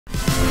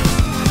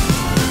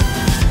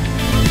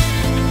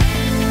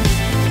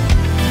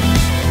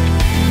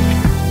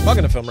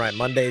Welcome to Film Riot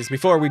Mondays.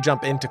 Before we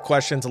jump into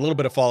questions, a little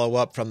bit of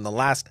follow-up from the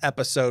last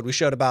episode. We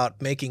showed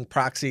about making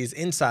proxies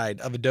inside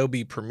of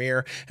Adobe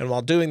Premiere, and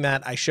while doing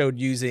that, I showed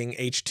using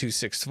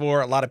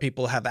H.264. A lot of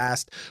people have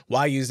asked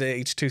why use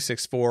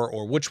H.264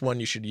 or which one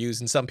you should use,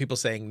 and some people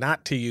saying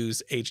not to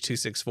use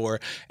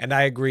H.264, and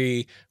I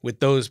agree with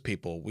those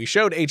people. We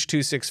showed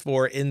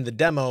H.264 in the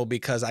demo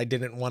because I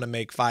didn't want to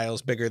make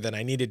files bigger than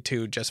I needed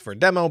to just for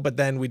demo, but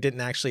then we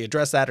didn't actually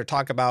address that or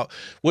talk about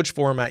which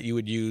format you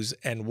would use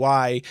and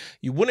why.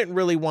 You wouldn't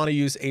really want to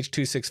use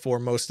H.264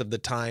 most of the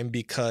time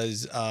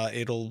because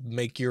it'll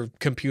make your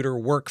computer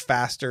work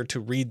faster to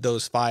read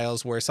those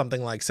files, where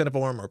something like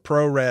Cineform or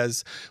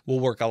ProRes will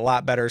work a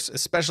lot better,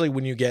 especially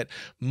when you get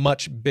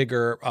much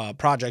bigger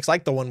projects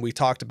like the one we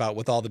talked about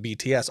with all the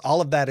BTS. All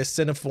of that is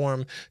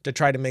Cineform to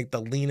try to make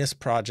the leanest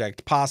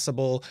project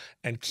possible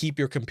and keep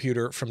your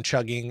computer from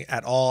chugging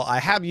at all. I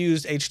have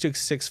used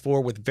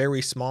H.264 with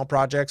very small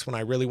projects when I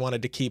really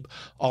wanted to keep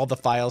all the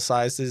file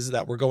sizes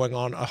that were going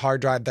on a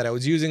hard drive that I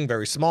was using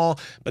very small,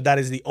 but that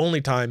is the only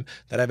time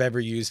that I've ever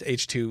used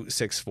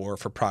H.264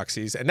 for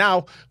proxies. And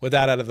now, with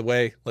that out of the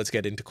way, let's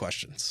get into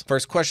questions.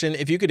 First question: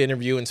 if you could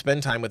interview and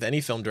spend time with any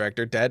film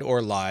director, dead or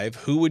alive,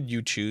 who would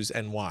you choose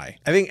and why?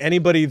 I think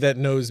anybody that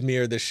knows me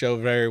or this show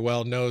very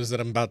well knows that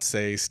I'm about to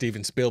say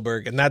Steven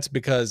Spielberg, and that's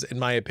because, in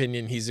my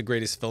opinion, he's the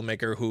greatest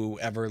filmmaker who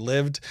ever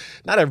lived.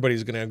 Not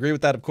everybody's going to agree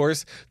with that, of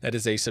course. That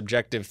is a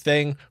subjective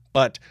thing,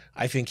 but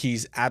I think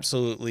he's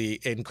absolutely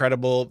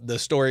incredible. The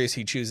stories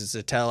he chooses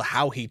to tell,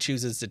 how he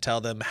chooses to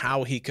tell them,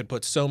 how he could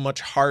put so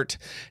much heart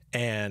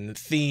and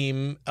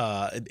theme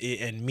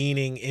and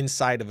meaning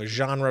inside of a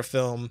genre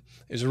film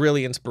is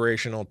really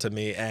inspirational to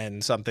me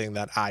and something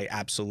that I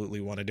absolutely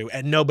want to do.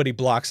 And nobody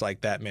blocks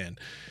like that man.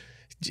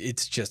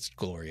 It's just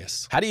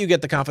glorious. How do you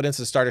get the confidence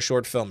to start a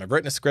short film? I've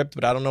written a script,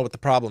 but I don't know what the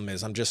problem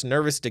is. I'm just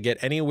nervous to get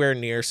anywhere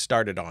near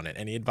started on it.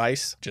 Any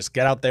advice? Just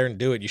get out there and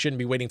do it. You shouldn't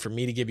be waiting for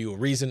me to give you a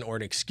reason or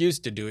an excuse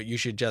to do it. You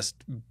should just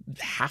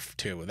have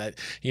to. That,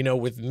 you know,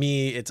 with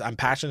me, I'm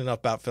passionate enough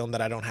about film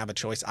that I don't have a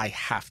choice. I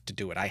have to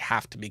do it. I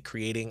have to be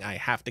creating. I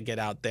have to get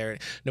out there.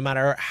 No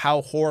matter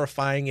how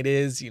horrifying it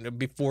is, you know,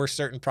 before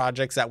certain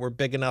projects that were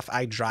big enough,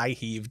 I dry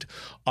heaved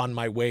on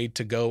my way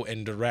to go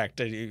and direct.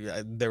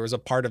 There was a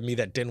part of me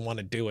that didn't want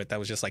to do it. That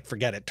was just like,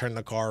 forget it, turn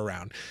the car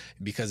around,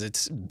 because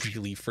it's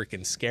really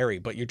freaking scary.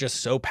 But you're just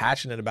so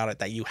passionate about it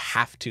that you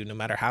have to, no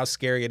matter how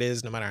scary it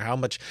is, no matter how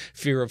much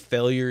fear of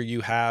failure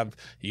you have,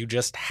 you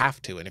just have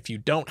to. And if you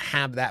don't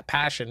have that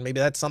passion, maybe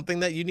that's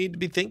something that you need to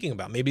be thinking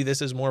about. Maybe this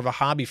is more of a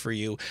hobby for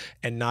you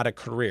and not a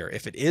career.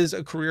 If it is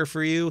a career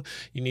for you,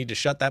 you need to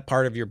shut that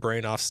part of your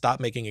brain off, stop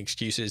making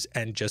excuses,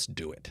 and just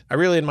do it. I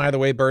really admire the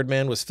way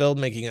Birdman was filmed,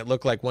 making it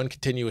look like one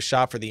continuous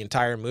shot for the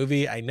entire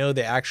movie. I know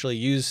they actually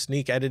used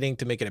sneak editing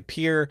to make it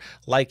appear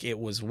like it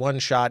was one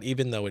shot,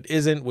 even though it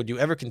isn't. Would you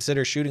ever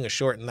consider shooting a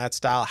short in that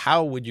style?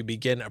 How would you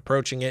begin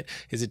approaching it?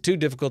 Is it too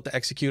difficult to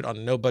execute on a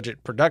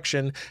no-budget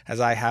production,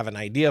 as I have an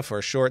idea for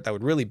a short that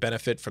would really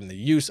benefit from the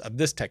use of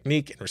this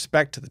technique in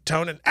respect to the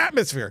tone and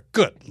atmosphere?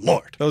 Good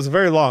Lord. That was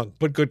very long,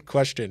 but good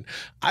question.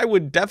 I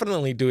would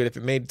definitely do it if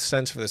it made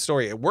sense for the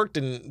story. It worked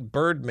in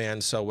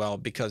Birdman so well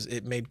because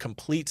it made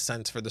complete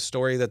sense for the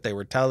story that they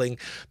were telling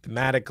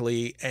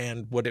thematically,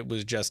 and what it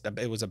was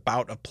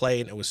about a play,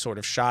 and it was sort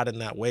of shot in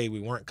that way. We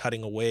weren't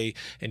cutting away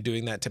and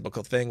doing that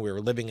typical thing. We were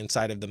living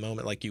inside of the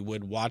moment like you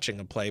would watching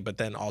a play, but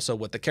then also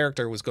what the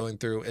character was going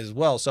through as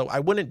well. So I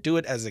wouldn't do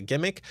it as a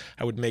gimmick.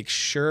 I would make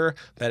sure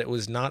that it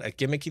was not a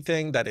gimmicky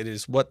thing, that it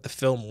is what the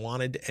film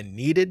wanted and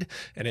needed.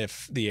 And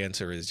if the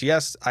answer is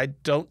yes, I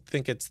don't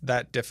think it's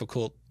that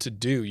difficult to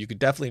do. You could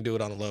definitely do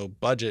it on a low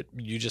budget.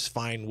 You just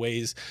find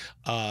ways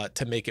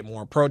to make it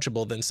more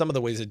approachable than some of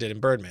the ways it did in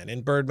Birdman.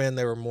 In Birdman,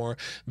 there were more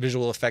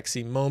visual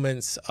effectsy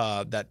moments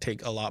that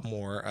take a lot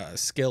more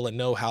skill and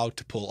know-how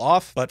to pull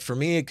off. But for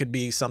me, it could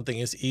be something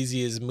as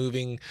easy as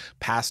moving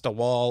past a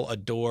wall, a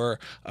door,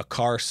 a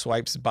car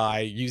swipes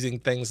by, using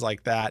things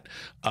like that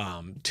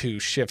to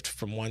shift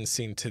from one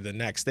scene to the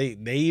next. They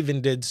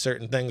even did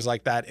certain things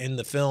like that in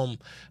the film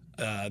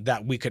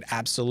that we could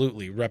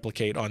absolutely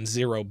replicate on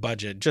zero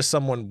budget. Just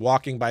someone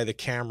walking by the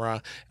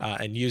camera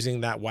and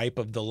using that wipe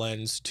of the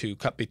lens to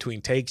cut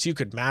between takes. You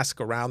could mask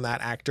around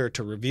that actor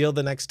to reveal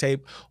the next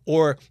tape,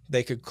 or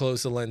they could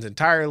close the lens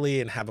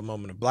entirely and have a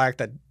moment of black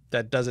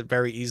that does it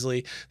very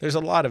easily. There's a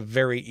lot of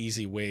very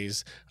easy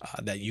ways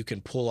that you can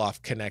pull off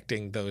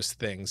connecting those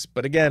things.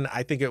 But again,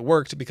 I think it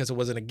worked because it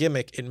wasn't a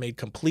gimmick. It made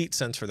complete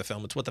sense for the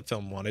film. It's what the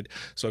film wanted.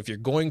 So if you're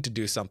going to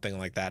do something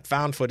like that,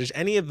 found footage,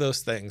 any of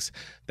those things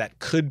that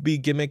could be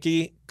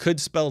gimmicky, could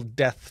spell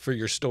death for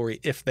your story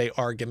if they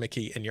are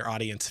gimmicky and your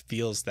audience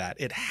feels that.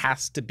 It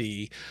has to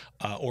be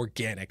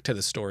organic to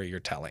the story you're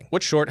telling.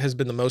 What short has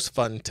been the most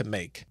fun to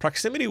make?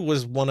 Proximity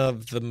was one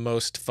of the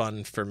most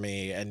fun for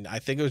me, and I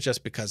think it was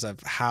just because of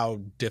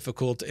how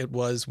difficult it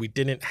was. We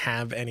didn't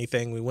have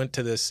anything. We went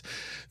to this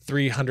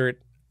 300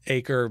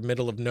 acre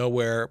middle of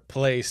nowhere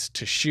place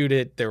to shoot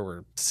it. There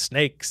were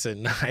snakes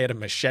and I had a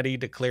machete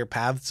to clear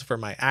paths for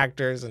my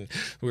actors, and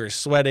we were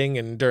sweating,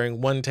 and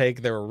during one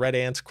take there were red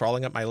ants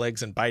crawling up my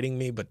legs and biting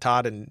me, but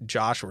Todd and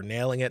Josh were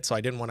nailing it, so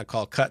I didn't want to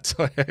call cut,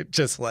 so I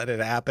just let it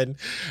happen.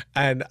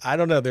 And I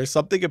don't know, there's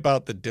something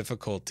about the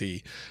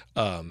difficulty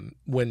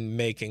when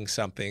making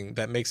something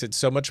that makes it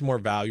so much more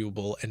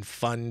valuable and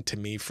fun to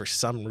me for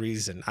some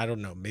reason. I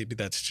don't know, maybe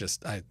that's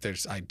just I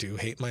do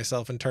hate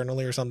myself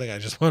internally or something. I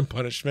just want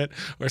punishment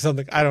or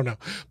something. I don't know.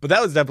 But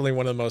that was definitely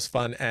one of the most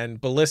fun,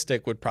 and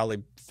Ballistic would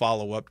probably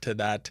follow up to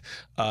that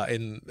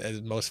in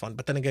as most fun.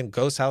 But then again,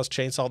 Ghost House,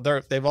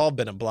 Chainsaw, they've all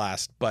been a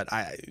blast, but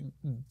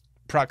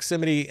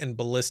Proximity and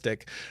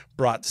Ballistic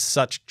brought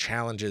such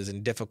challenges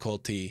and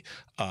difficulty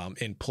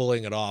in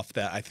pulling it off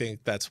that I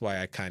think that's why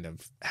I kind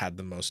of had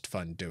the most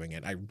fun doing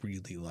it. I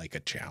really like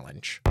a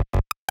challenge.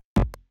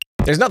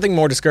 There's nothing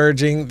more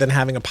discouraging than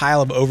having a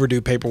pile of overdue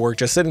paperwork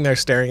just sitting there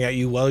staring at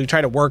you while you try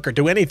to work or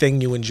do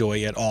anything you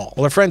enjoy at all.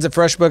 Well, our friends at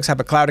FreshBooks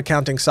have a cloud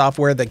accounting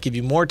software that give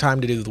you more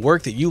time to do the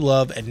work that you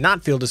love and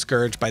not feel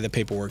discouraged by the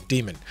paperwork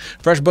demon.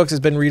 FreshBooks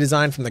has been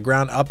redesigned from the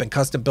ground up and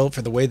custom built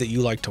for the way that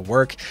you like to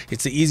work.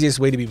 It's the easiest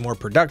way to be more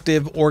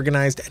productive,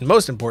 organized, and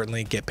most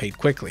importantly, get paid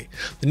quickly.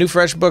 The new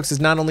FreshBooks is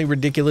not only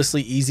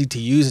ridiculously easy to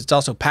use, it's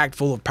also packed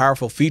full of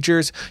powerful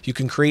features. You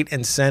can create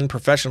and send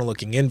professional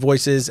looking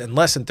invoices in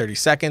less than 30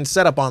 seconds,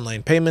 set up online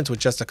payments with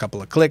just a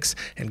couple of clicks,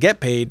 and get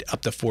paid up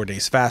to 4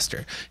 days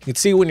faster. You can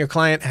see when your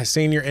client has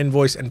seen your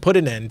invoice and put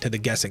an end to the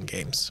guessing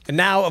games. And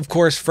now, of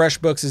course,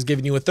 FreshBooks is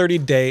giving you a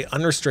 30-day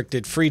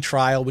unrestricted free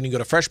trial when you go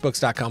to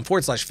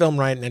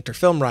freshbooks.com/FilmRiot and enter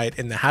FilmRiot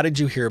in the How Did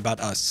You Hear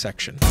About Us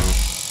section.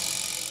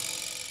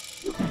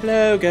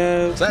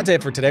 Logo. So that's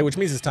it for today, which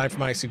means it's time for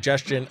my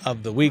suggestion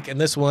of the week.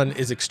 And this one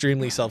is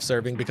extremely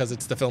self-serving because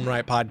it's the Film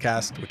Riot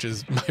podcast, which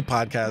is my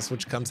podcast,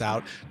 which comes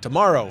out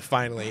tomorrow,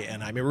 finally.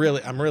 And I'm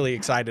really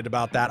excited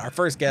about that. Our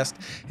first guest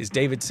is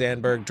David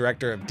Sandberg,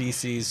 director of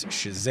DC's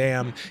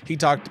Shazam. He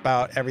talked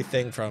about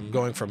everything from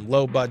going from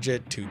low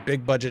budget to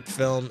big budget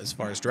film as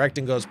far as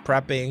directing goes,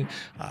 prepping,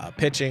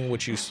 pitching,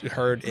 which you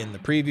heard in the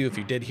preview. If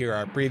you did hear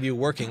our preview,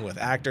 working with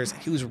actors,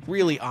 he was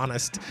really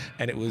honest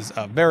and it was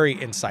very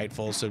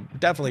insightful. So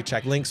definitely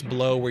check links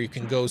below where you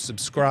can go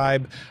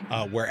subscribe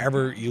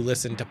wherever you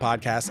listen to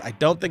podcasts. I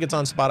don't think it's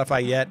on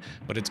Spotify yet,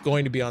 but it's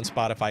going to be on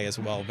Spotify as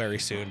well very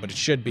soon, but it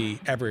should be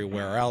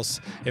everywhere else.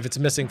 If it's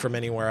missing from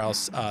anywhere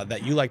else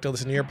that you like to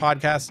listen to your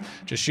podcast,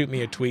 just shoot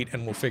me a tweet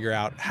and we'll figure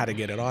out how to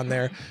get it on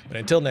there. But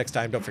until next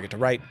time, don't forget to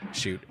write,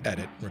 shoot,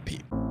 edit,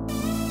 repeat.